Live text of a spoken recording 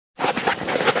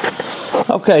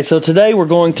Okay, so today we're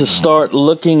going to start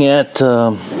looking at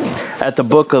the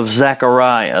book of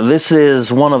Zechariah. This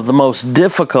is one of the most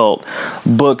difficult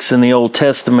books in the Old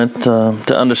Testament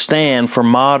to understand for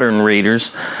modern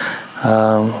readers,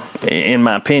 in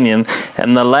my opinion.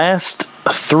 And the last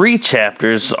 3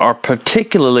 chapters are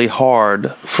particularly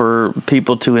hard for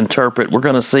people to interpret. We're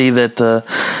going to see that the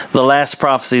last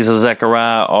prophecies of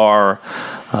Zechariah are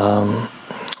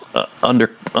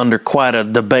under quite a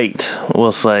debate,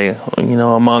 we'll say,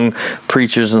 among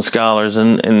preachers and scholars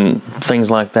and things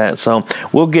like that. So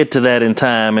we'll get to that in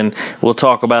time, and we'll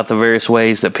talk about the various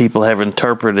ways that people have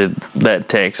interpreted that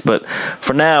text. But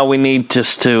for now, we need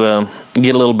just to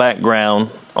get a little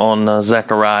background on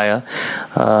Zechariah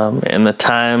and the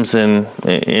times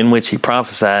in which he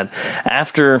prophesied.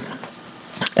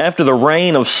 After the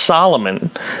reign of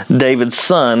Solomon, David's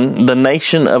son, the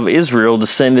nation of Israel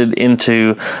descended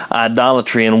into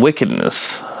idolatry and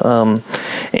wickedness.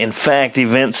 In fact,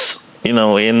 events in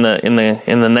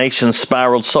the nation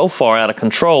spiraled so far out of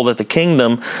control that the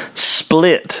kingdom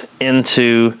split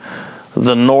into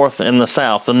the north and the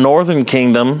south. The northern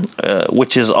kingdom,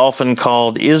 which is often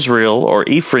called Israel or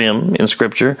Ephraim in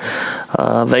Scripture,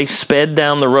 they sped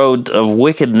down the road of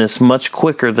wickedness much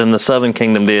quicker than the southern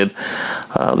kingdom did.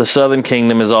 The southern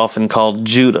kingdom is often called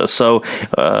Judah. So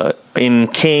in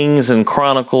Kings and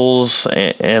Chronicles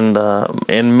and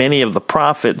many of the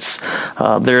prophets,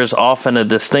 there is often a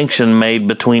distinction made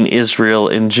between Israel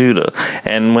and Judah.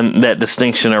 And when that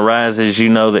distinction arises, you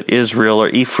know that Israel or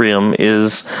Ephraim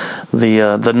is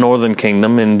the northern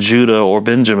kingdom, and Judah or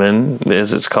Benjamin,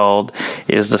 as it's called,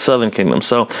 is the southern kingdom.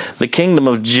 So the kingdom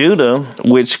of Judah,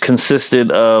 which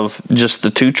consisted of just the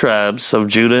 2 tribes of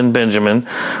Judah and Benjamin,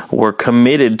 were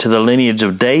committed to the lineage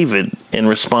of David in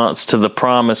response to the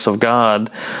promise of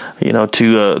God,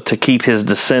 to keep his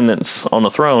descendants on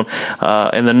the throne.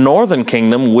 And the northern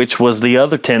kingdom, which was the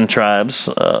other 10 tribes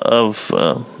of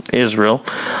Israel,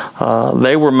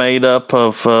 they were made up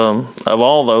of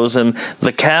all those, and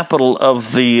the capital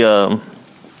of the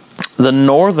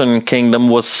northern kingdom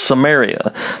was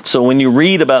Samaria. So when you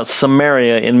read about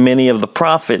Samaria in many of the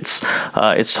prophets,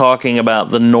 it's talking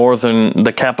about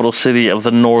the capital city of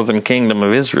the northern kingdom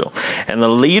of Israel. And the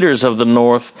leaders of the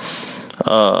north,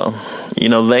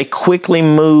 they quickly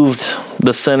moved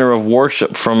the center of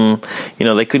worship from,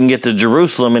 they couldn't get to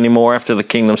Jerusalem anymore after the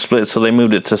kingdom split, so they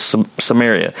moved it to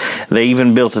Samaria. They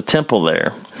even built a temple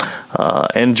there.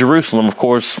 And Jerusalem, of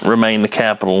course, remained the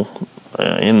capital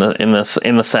in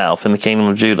the south, in the kingdom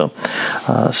of Judah.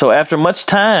 So after much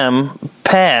time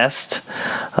passed,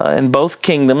 and both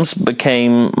kingdoms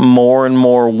became more and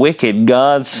more wicked,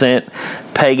 God sent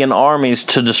pagan armies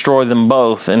to destroy them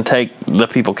both and take the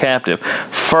people captive.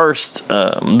 First,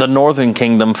 the northern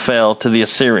kingdom fell to the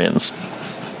Assyrians.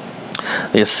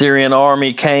 The Assyrian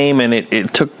army came and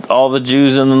it took all the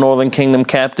Jews in the northern kingdom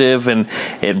captive, and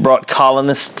it brought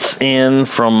colonists in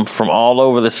from all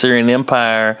over the Assyrian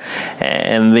Empire,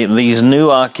 and these new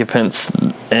occupants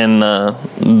and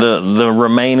the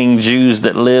remaining Jews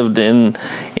that lived in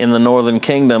the northern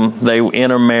kingdom, they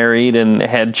intermarried and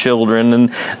had children, and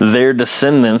their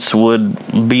descendants would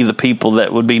be the people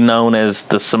that would be known as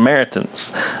the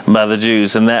Samaritans by the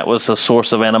Jews. And that was a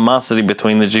source of animosity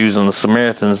between the Jews and the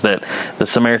Samaritans, that the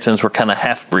Samaritans were kind of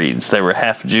half-breeds. They were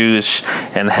half Jewish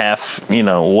and half,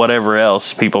 whatever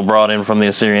else people brought in from the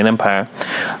Assyrian Empire.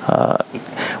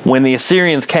 When the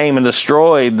Assyrians came and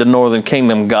destroyed the northern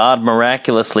kingdom, God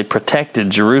miraculously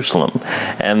protected Jerusalem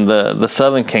and the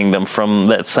southern kingdom from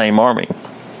that same army.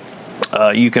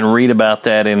 You can read about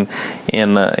that in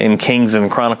Kings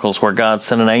and Chronicles, where God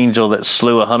sent an angel that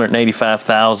slew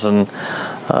 185,000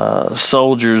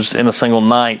 soldiers in a single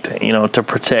night, to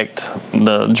protect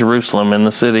the Jerusalem and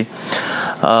the city.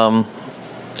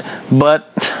 But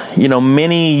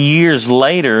many years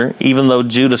later, even though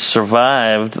Judah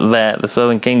survived the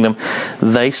southern kingdom,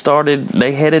 they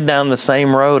headed down the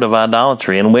same road of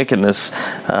idolatry and wickedness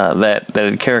that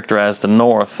had characterized the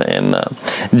north. And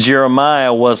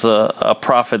Jeremiah was a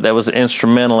prophet that was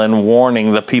instrumental in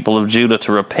warning the people of Judah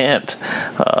to repent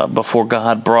before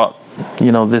God brought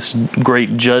this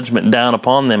great judgment down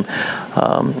upon them.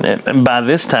 And by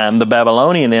this time, the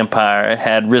Babylonian Empire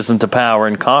had risen to power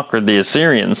and conquered the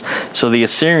Assyrians. So the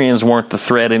Assyrians weren't the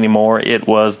threat anymore. It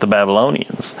was the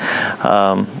Babylonians.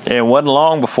 It wasn't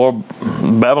long before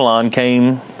Babylon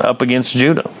came up against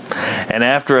Judah. And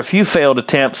after a few failed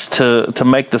attempts to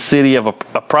make the city of a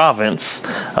province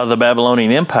of the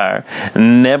Babylonian Empire,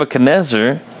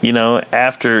 Nebuchadnezzar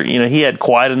after, he had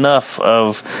quite enough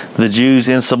of the Jews'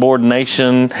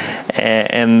 insubordination,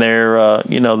 and their,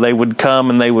 they would come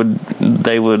and they would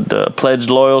pledge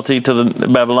loyalty to the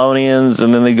Babylonians,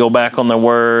 and then they'd go back on their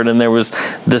word, and there was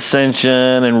dissension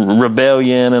and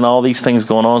rebellion and all these things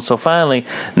going on. So finally,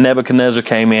 Nebuchadnezzar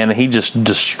came in and he just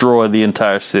destroyed the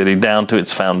entire city down to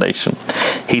its foundation.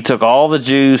 He took all the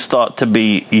Jews thought to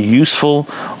be useful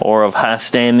or of high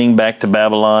standing back to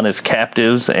Babylon as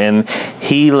captives, and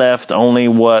he left only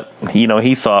what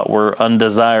he thought were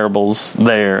undesirables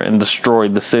there, and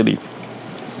destroyed the city.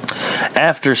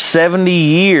 After 70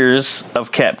 years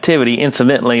of captivity,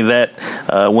 incidentally,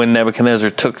 that when Nebuchadnezzar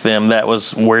took them, that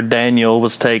was where Daniel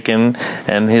was taken,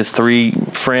 and his 3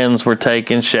 friends were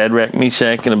taken, Shadrach,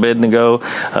 Meshach, and Abednego.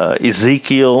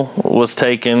 Ezekiel was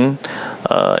taken.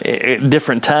 At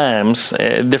different times,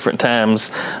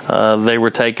 they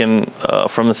were taken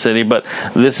from the city, but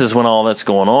this is when all that's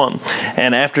going on.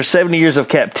 And after 70 years of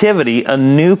captivity, a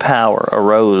new power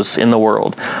arose in the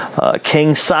world.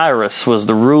 King Cyrus was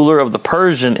the ruler of the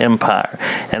Persian Empire,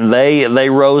 and they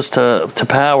rose to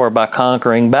power by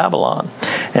conquering Babylon.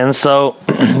 And so,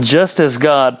 just as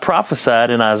God prophesied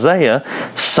in Isaiah,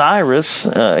 Cyrus,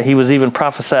 he was even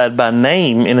prophesied by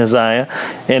name in Isaiah,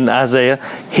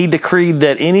 he decreed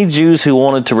that any Jews who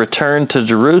wanted to return to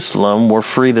Jerusalem were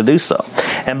free to do so.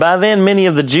 And by then, many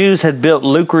of the Jews had built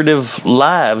lucrative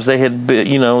lives. They had, they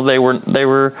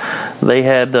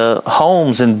had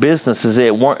homes and businesses.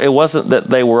 It wasn't that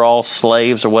they were all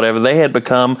slaves or whatever. They had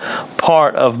become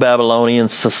part of Babylonian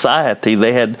society.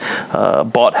 They had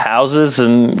bought houses,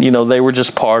 and they were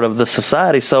just part of the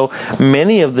society. So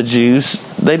many of the Jews,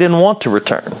 they didn't want to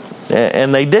return,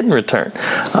 and they didn't return,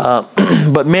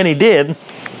 but many did.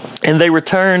 And they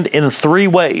returned in 3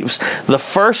 waves. The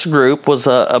first group was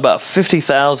about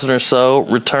 50,000 or so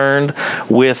returned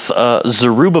with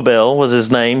Zerubbabel was his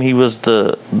name. He was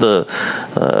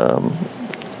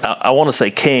I want to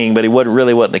say king, but he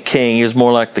wasn't the king. He was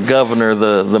more like the governor,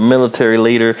 the military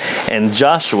leader. And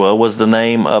Joshua was the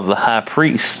name of the high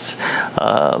priest,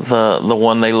 the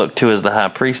one they looked to as the high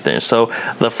priest there. So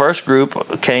the first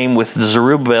group came with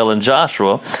Zerubbabel and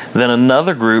Joshua. Then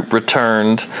another group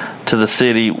returned to the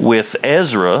city with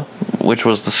Ezra, which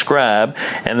was the scribe.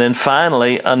 And then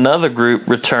finally, another group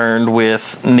returned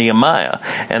with Nehemiah.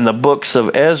 And the books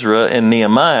of Ezra and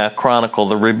Nehemiah chronicle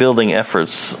the rebuilding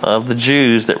efforts of the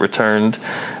Jews that returned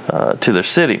to their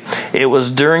city. It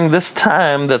was during this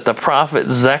time that the prophet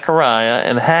Zechariah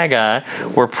and Haggai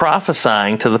were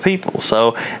prophesying to the people.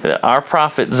 So our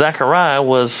prophet Zechariah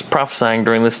was prophesying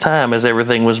during this time as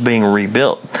everything was being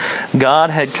rebuilt. God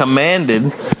had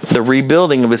commanded the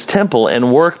rebuilding of his temple,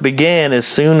 and work began as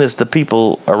soon as the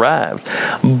people arrived.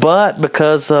 But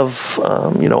because of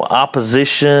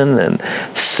opposition and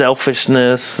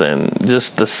selfishness and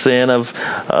just the sin of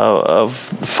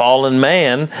fallen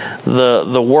man,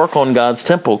 the work on God's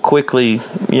temple quickly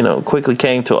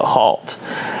came to a halt.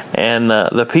 And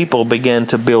the people began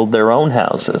to build their own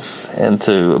houses and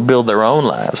to build their own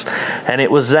lives. And it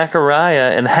was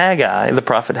Zechariah and Haggai, the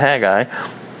prophet Haggai,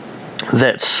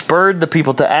 that spurred the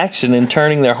people to action in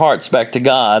turning their hearts back to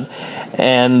God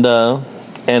and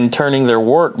turning their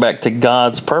work back to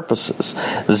God's purposes.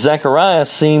 Zechariah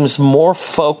seems more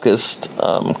focused,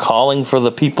 calling for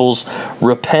the people's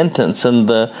repentance and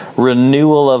the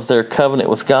renewal of their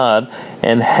covenant with God.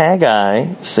 And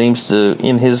Haggai seems to,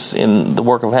 in the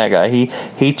work of Haggai,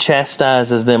 he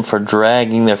chastises them for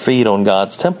dragging their feet on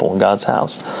God's temple and God's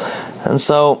house. And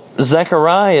so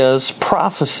Zechariah's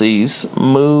prophecies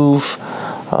move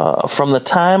from the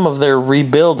time of their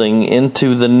rebuilding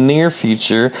into the near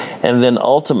future, and then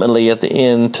ultimately at the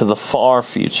end to the far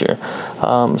future.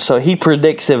 So he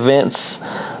predicts events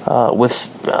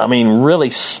with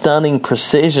really stunning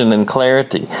precision and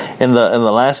clarity in the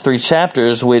last 3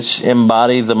 chapters, which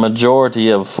embody the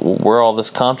majority of where all this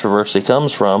controversy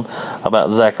comes from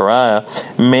about Zechariah.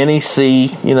 Many see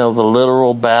the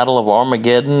literal battle of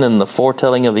Armageddon and the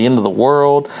foretelling of the end of the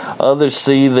world. Others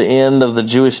see the end of the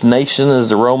Jewish nation as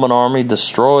the Roman army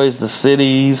destroys the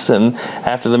cities and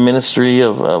after the ministry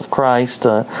of Christ.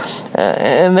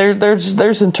 And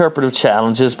there's interpretive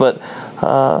challenges, but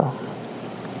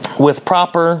with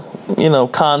proper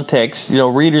context,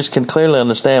 readers can clearly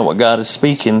understand what God is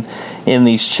speaking in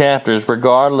these chapters,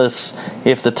 regardless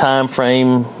if the time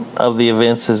frame of the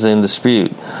events is in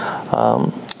dispute.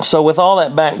 So with all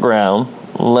that background,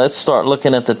 let's start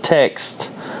looking at the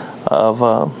text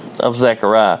of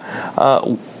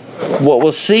Zechariah. What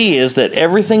we'll see is that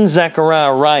everything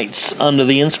Zechariah writes under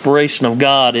the inspiration of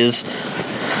God is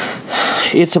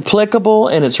it's applicable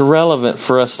and it's relevant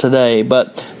for us today.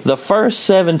 But the first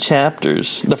seven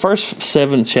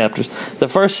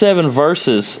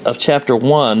verses of chapter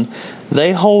 1,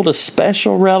 they hold a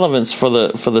special relevance for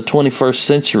the 21st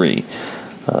century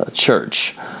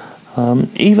church.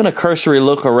 Even a cursory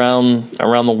look around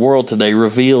the world today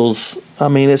reveals,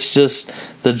 it's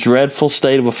just the dreadful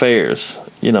state of affairs,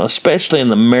 especially in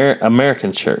the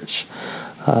American church.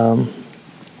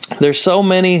 There's so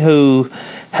many who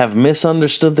have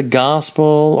misunderstood the gospel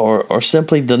or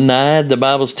simply denied the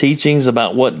Bible's teachings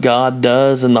about what God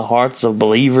does in the hearts of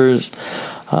believers.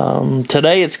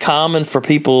 Today it's common for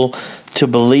people to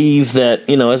believe that,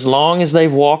 as long as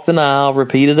they've walked an aisle,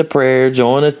 repeated a prayer,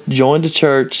 joined a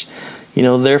church,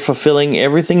 they're fulfilling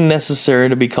everything necessary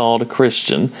to be called a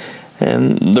Christian.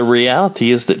 And the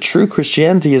reality is that true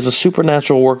Christianity is a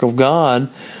supernatural work of God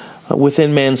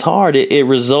within man's heart. It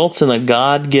results in a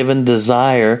God-given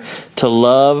desire to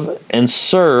love and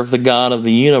serve the God of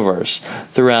the universe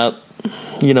through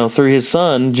His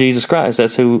Son, Jesus Christ.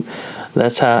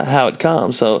 That's how it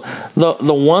comes. So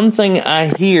the one thing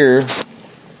I hear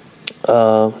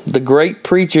the great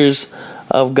preachers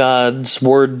of God's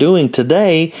Word doing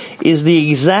today is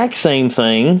the exact same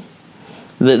thing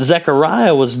that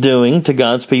Zechariah was doing to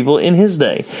God's people in his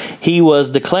day. He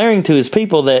was declaring to his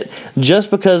people that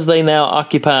just because they now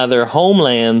occupy their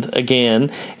homeland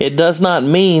again, it does not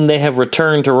mean they have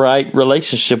returned to right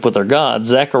relationship with their God.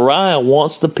 Zechariah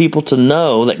wants the people to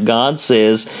know that God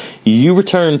says, "You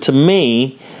return to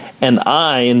me, and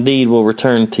I indeed will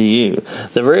return to you."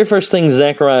 The very first thing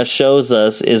Zechariah shows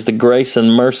us is the grace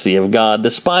and mercy of God.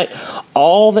 Despite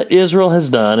all that Israel has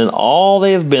done and all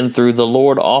they have been through, the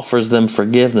Lord offers them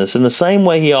forgiveness. In the same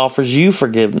way He offers you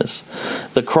forgiveness.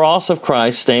 The cross of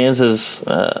Christ stands as,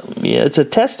 it's a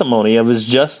testimony of His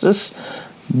justice,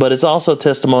 but it's also a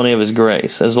testimony of His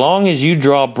grace. As long as you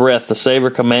draw breath, the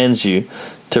Savior commands you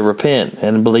to repent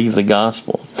and believe the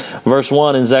gospel. Verse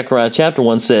 1 in Zechariah chapter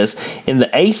 1 says, "In the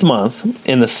 8th month,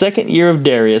 in the 2nd year of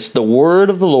Darius, the word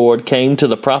of the Lord came to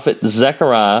the prophet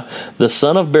Zechariah, the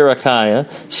son of Berechiah,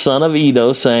 son of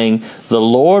Iddo, saying, The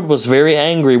Lord was very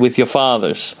angry with your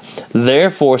fathers.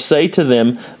 Therefore say to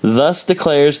them, Thus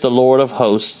declares the Lord of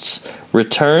hosts,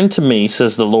 Return to me,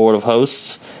 says the Lord of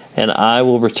hosts, and I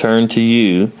will return to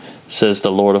you, says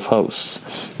the Lord of hosts."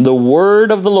 The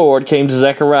word of the Lord came to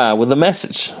Zechariah with a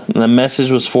message, and the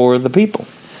message was for the people.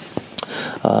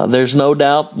 There's no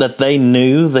doubt that they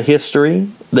knew the history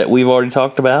that we've already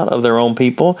talked about of their own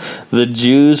people. The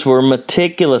Jews were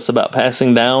meticulous about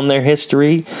passing down their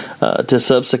history to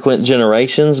subsequent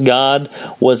generations. God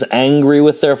was angry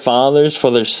with their fathers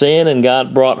for their sin, and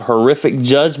God brought horrific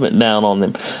judgment down on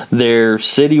them. Their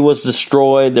city was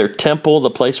destroyed. Their temple, the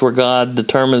place where God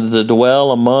determined to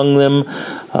dwell among them,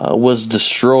 was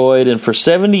destroyed. And for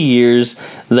 70 years,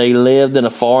 they lived in a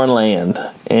foreign land.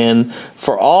 And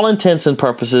for all intents and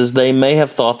purposes, they may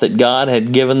have thought that God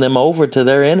had given them over to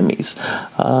their enemies.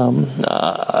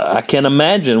 I can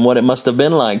imagine what it must have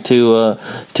been like to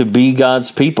be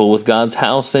God's people with God's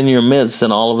house in your midst,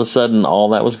 and all of a sudden all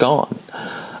that was gone.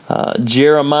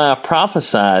 Jeremiah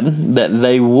prophesied that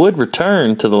they would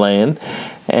return to the land,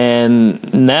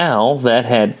 and now that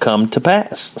had come to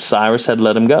pass. Cyrus had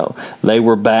let them go. They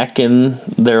were back in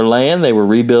their land. They were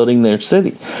rebuilding their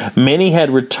city. Many had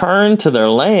returned to their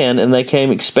land, and they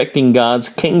came expecting God's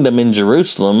kingdom in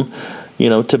Jerusalem,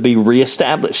 to be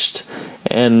reestablished.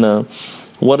 And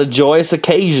what a joyous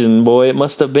occasion, boy, it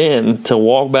must have been to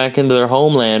walk back into their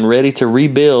homeland, ready to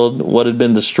rebuild what had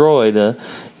been destroyed.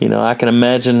 I can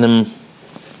imagine them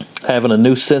having a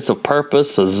new sense of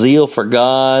purpose, a zeal for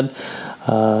God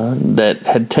that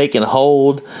had taken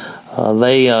hold.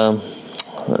 They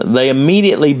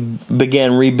immediately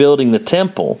began rebuilding the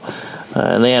temple.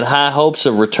 And they had high hopes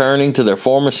of returning to their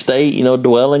former state,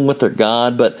 dwelling with their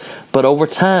God. But over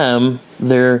time,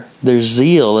 their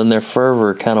zeal and their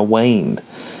fervor kind of waned.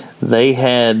 They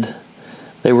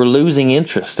were losing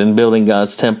interest in building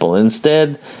God's temple.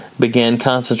 Instead, began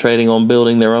concentrating on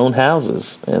building their own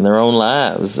houses and their own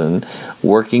lives and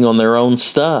working on their own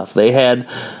stuff. They'd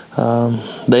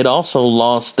also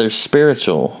lost their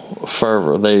spiritual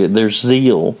fervor, their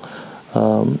zeal.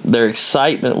 Their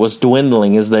excitement was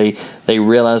dwindling as they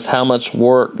realized how much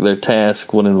work their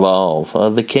task would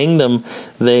involve. The kingdom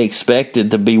they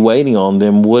expected to be waiting on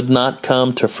them would not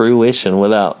come to fruition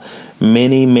without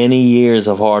many, many years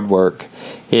of hard work.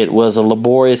 It was a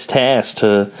laborious task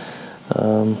to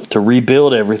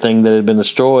rebuild everything that had been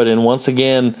destroyed, and once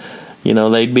again,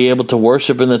 they'd be able to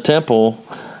worship in the temple.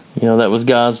 That was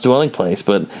God's dwelling place.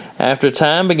 But after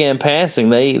time began passing,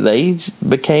 they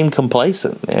became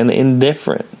complacent and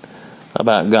indifferent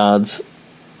about God's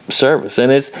service.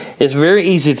 And it's very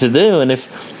easy to do. And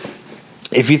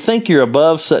if you think you're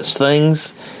above such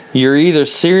things, you're either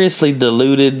seriously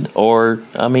deluded or,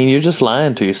 you're just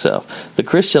lying to yourself. The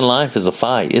Christian life is a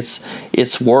fight.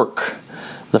 It's work.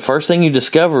 The first thing you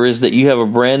discover is that you have a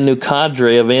brand new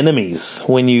cadre of enemies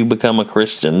when you become a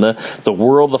Christian. The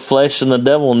world, the flesh, and the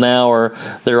devil now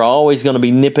they're always going to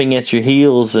be nipping at your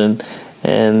heels, and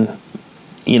it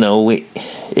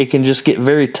can just get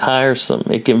very tiresome.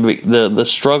 It can be the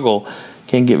struggle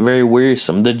can get very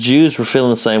wearisome. The Jews were feeling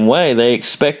the same way. They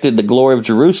expected the glory of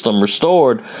Jerusalem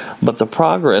restored, but the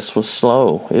progress was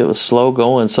slow. It was slow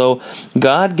going. So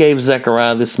God gave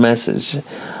Zechariah this message.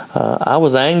 I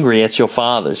was angry at your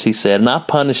fathers, he said, and I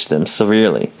punished them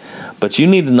severely. But you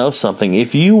need to know something.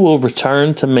 If you will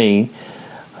return to me,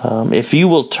 if you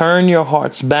will turn your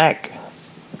hearts back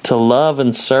to love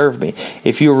and serve me,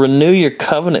 if you renew your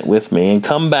covenant with me and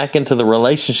come back into the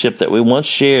relationship that we once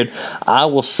shared, I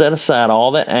will set aside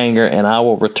all that anger and I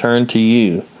will return to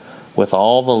you with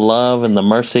all the love and the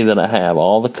mercy that I have,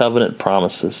 all the covenant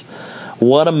promises.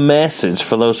 What a message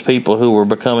for those people who were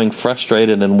becoming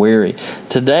frustrated and weary.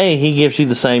 Today, he gives you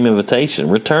the same invitation.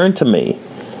 Return to me,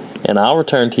 and I'll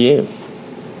return to you.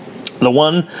 The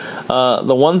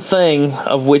one thing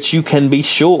of which you can be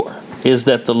sure is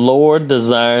that the Lord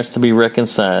desires to be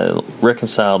reconciled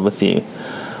with you.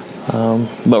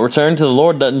 But return to the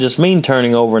Lord doesn't just mean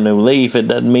turning over a new leaf. It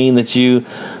doesn't mean that you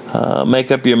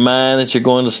make up your mind that you're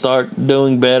going to start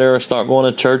doing better or start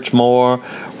going to church more.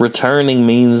 Returning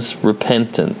means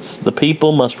repentance. The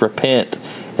people must repent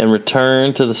and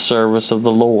return to the service of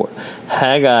the Lord.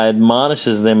 Haggai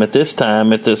admonishes them at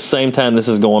the same time this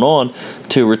is going on,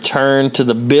 to return to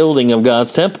the building of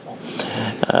God's temple.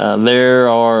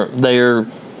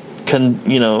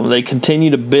 They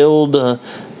continue to build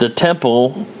the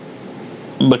temple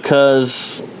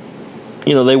because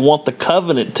they want the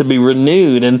covenant to be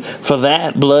renewed, and for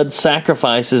that blood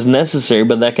sacrifice is necessary,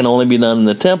 but that can only be done in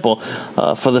the temple.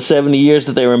 For the 70 years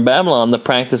that they were in Babylon, the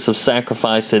practice of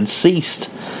sacrifice had ceased,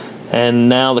 and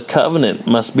now the covenant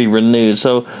must be renewed.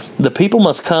 So the people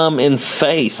must come in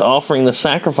faith, offering the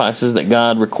sacrifices that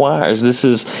God requires. This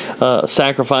is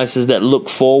sacrifices that look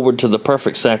forward to the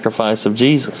perfect sacrifice of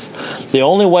Jesus. The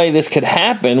only way this could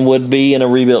happen would be in a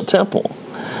rebuilt temple.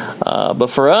 But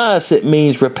for us, it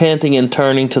means repenting and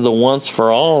turning to the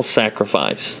once-for-all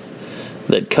sacrifice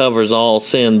that covers all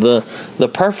sin.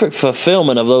 The perfect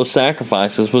fulfillment of those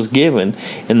sacrifices was given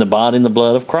in the body and the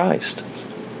blood of Christ.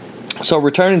 So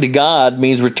returning to God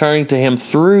means returning to Him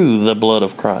through the blood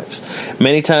of Christ.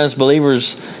 Many times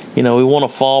believers, we want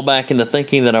to fall back into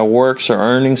thinking that our works are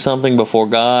earning something before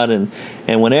God, and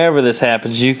whenever this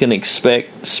happens, you can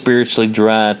expect spiritually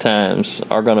dry times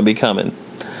are going to be coming.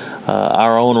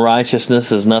 Our own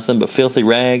righteousness is nothing but filthy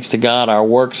rags to God. Our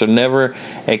works are never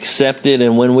accepted,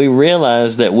 and when we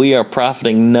realize that we are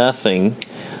profiting nothing,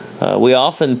 we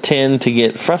often tend to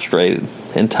get frustrated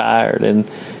and tired, and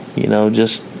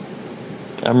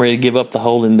I'm ready to give up the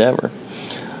whole endeavor.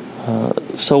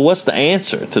 So what's the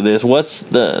answer to this? What's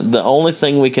the only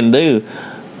thing we can do?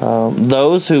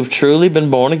 Those who've truly been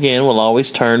born again will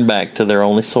always turn back to their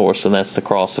only source, and that's the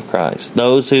cross of Christ.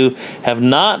 Those who have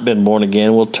not been born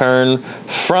again will turn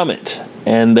from it,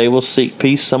 and they will seek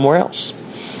peace somewhere else.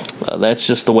 That's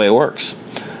just the way it works.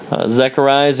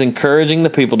 Zechariah is encouraging the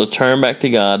people to turn back to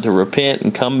God, to repent,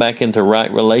 and come back into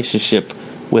right relationship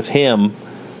with Him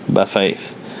by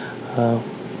faith.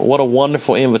 What a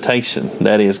wonderful invitation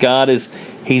that is.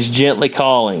 He's gently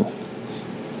calling.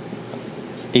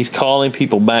 He's calling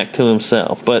people back to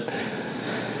Himself. But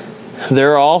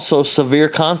there are also severe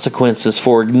consequences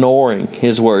for ignoring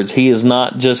His words. He is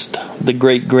not just the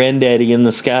great granddaddy in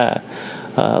the sky.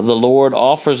 The Lord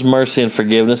offers mercy and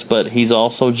forgiveness, but He's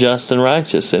also just and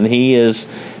righteous. And He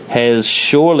has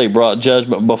surely brought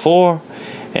judgment before,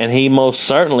 and He most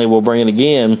certainly will bring it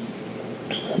again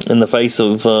in the face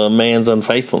of man's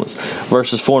unfaithfulness.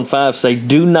 Verses 4 and 5 say,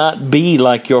 "Do not be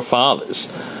like your fathers,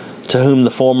 to whom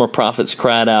the former prophets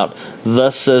cried out,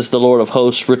 'Thus says the Lord of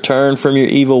hosts, return from your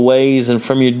evil ways and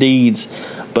from your deeds.'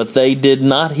 But they did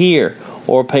not hear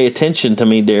or pay attention to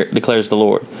me, declares the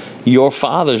Lord. Your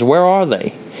fathers, where are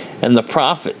they? And the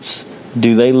prophets,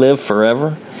 do they live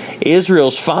forever?"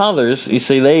 Israel's fathers, you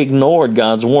see, they ignored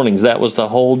God's warnings. That was the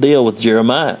whole deal with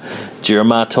Jeremiah.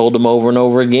 Jeremiah told them over and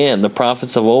over again. The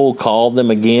prophets of old called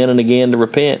them again and again to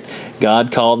repent.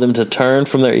 God called them to turn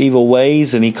from their evil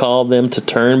ways, and He called them to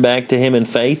turn back to Him in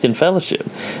faith and fellowship.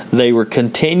 They were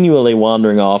continually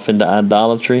wandering off into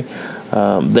idolatry.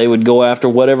 They would go after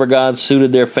whatever God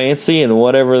suited their fancy and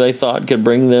whatever they thought could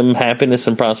bring them happiness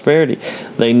and prosperity.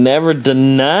 They never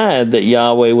denied that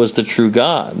Yahweh was the true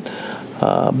God.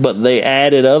 But they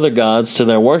added other gods to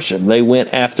their worship. They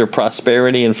went after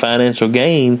prosperity and financial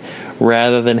gain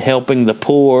rather than helping the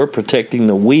poor, protecting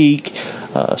the weak,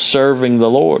 serving the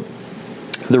Lord.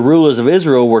 The rulers of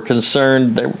Israel were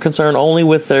concerned only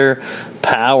with their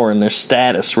power and their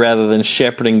status rather than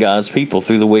shepherding God's people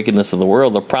through the wickedness of the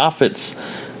world. The prophets,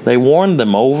 they warned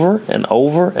them over and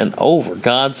over and over.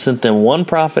 God sent them one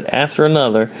prophet after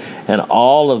another, and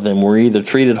all of them were either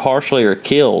treated harshly or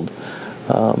killed.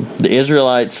 The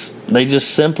Israelites, they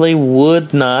just simply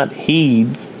would not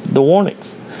heed the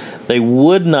warnings. They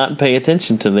would not pay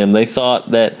attention to them. They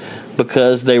thought that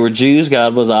because they were Jews,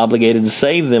 God was obligated to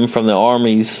save them from the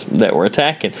armies that were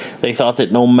attacking. They thought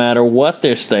that no matter what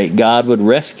their state, God would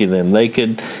rescue them. They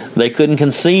couldn't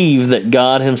conceive that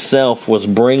God himself was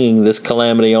bringing this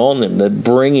calamity on them, that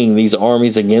bringing these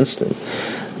armies against them.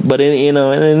 But in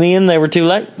the end, they were too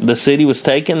late. The city was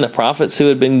taken. The prophets who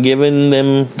had been giving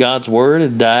them God's word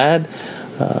had died.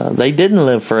 They didn't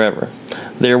live forever.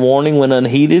 Their warning went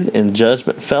unheeded, and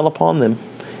judgment fell upon them,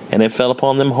 and it fell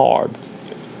upon them hard.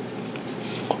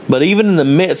 But even in the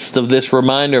midst of this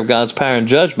reminder of God's power and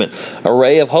judgment, a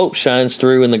ray of hope shines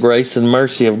through in the grace and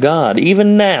mercy of God.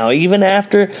 Even now, even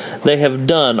after they have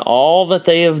done all that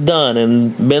they have done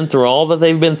and been through all that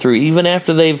they've been through, even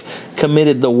after they've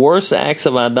committed the worst acts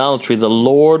of idolatry, the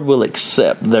Lord will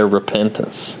accept their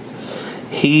repentance.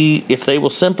 If they will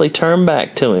simply turn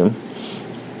back to Him,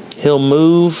 He'll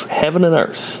move heaven and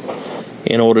earth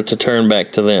in order to turn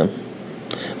back to them.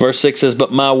 Verse 6 says,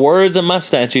 "But my words and my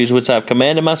statutes, which I have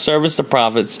commanded my servants the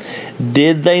prophets,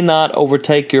 did they not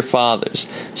overtake your fathers?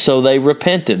 So they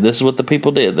repented." This is what the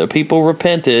people did. The people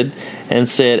repented and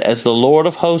said, "As the Lord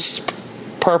of hosts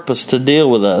purposed to deal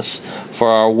with us for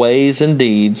our ways and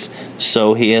deeds,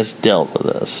 so He has dealt with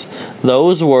us."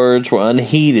 Those words were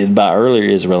unheeded by earlier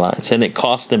Israelites, and it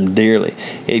cost them dearly.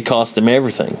 It cost them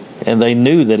everything, and they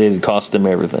knew that it had cost them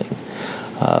everything.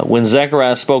 When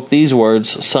Zechariah spoke these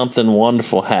words, something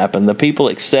wonderful happened. The people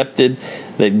accepted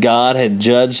that God had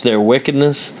judged their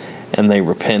wickedness, and they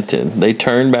repented. They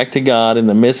turned back to God in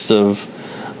the midst of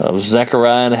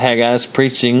Zechariah and Haggai's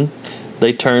preaching.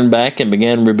 They turned back and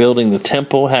began rebuilding the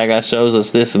temple. Haggai shows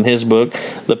us this in his book.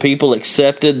 The people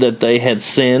accepted that they had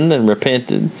sinned and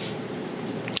repented.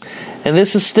 And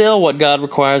this is still what God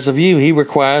requires of you. He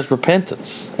requires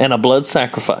repentance and a blood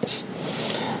sacrifice.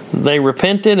 They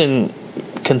repented and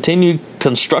continued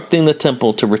constructing the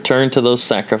temple to return to those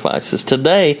sacrifices.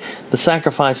 Today, the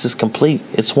sacrifice is complete.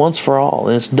 It's once for all,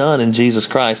 and it's done in Jesus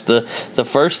Christ. The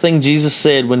first thing Jesus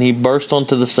said when He burst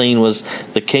onto the scene was,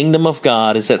 "The kingdom of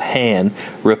God is at hand.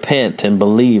 Repent and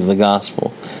believe the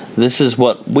gospel." This is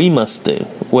what we must do.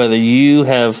 Whether you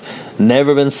have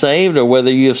never been saved or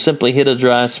whether you have simply hit a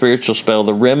dry spiritual spell,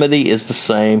 the remedy is the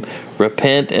same.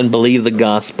 Repent and believe the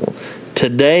gospel.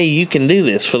 Today, you can do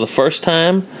this for the first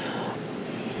time.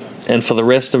 And for the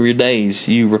rest of your days,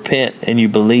 you repent and you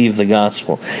believe the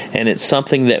gospel. And it's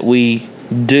something that we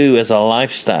do as a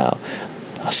lifestyle.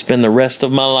 I spend the rest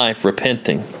of my life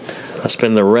repenting. I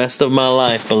spend the rest of my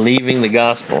life believing the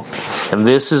gospel. And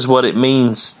this is what it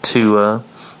means to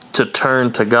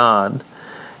turn to God.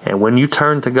 And when you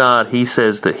turn to God, He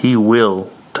says that He will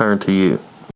turn to you.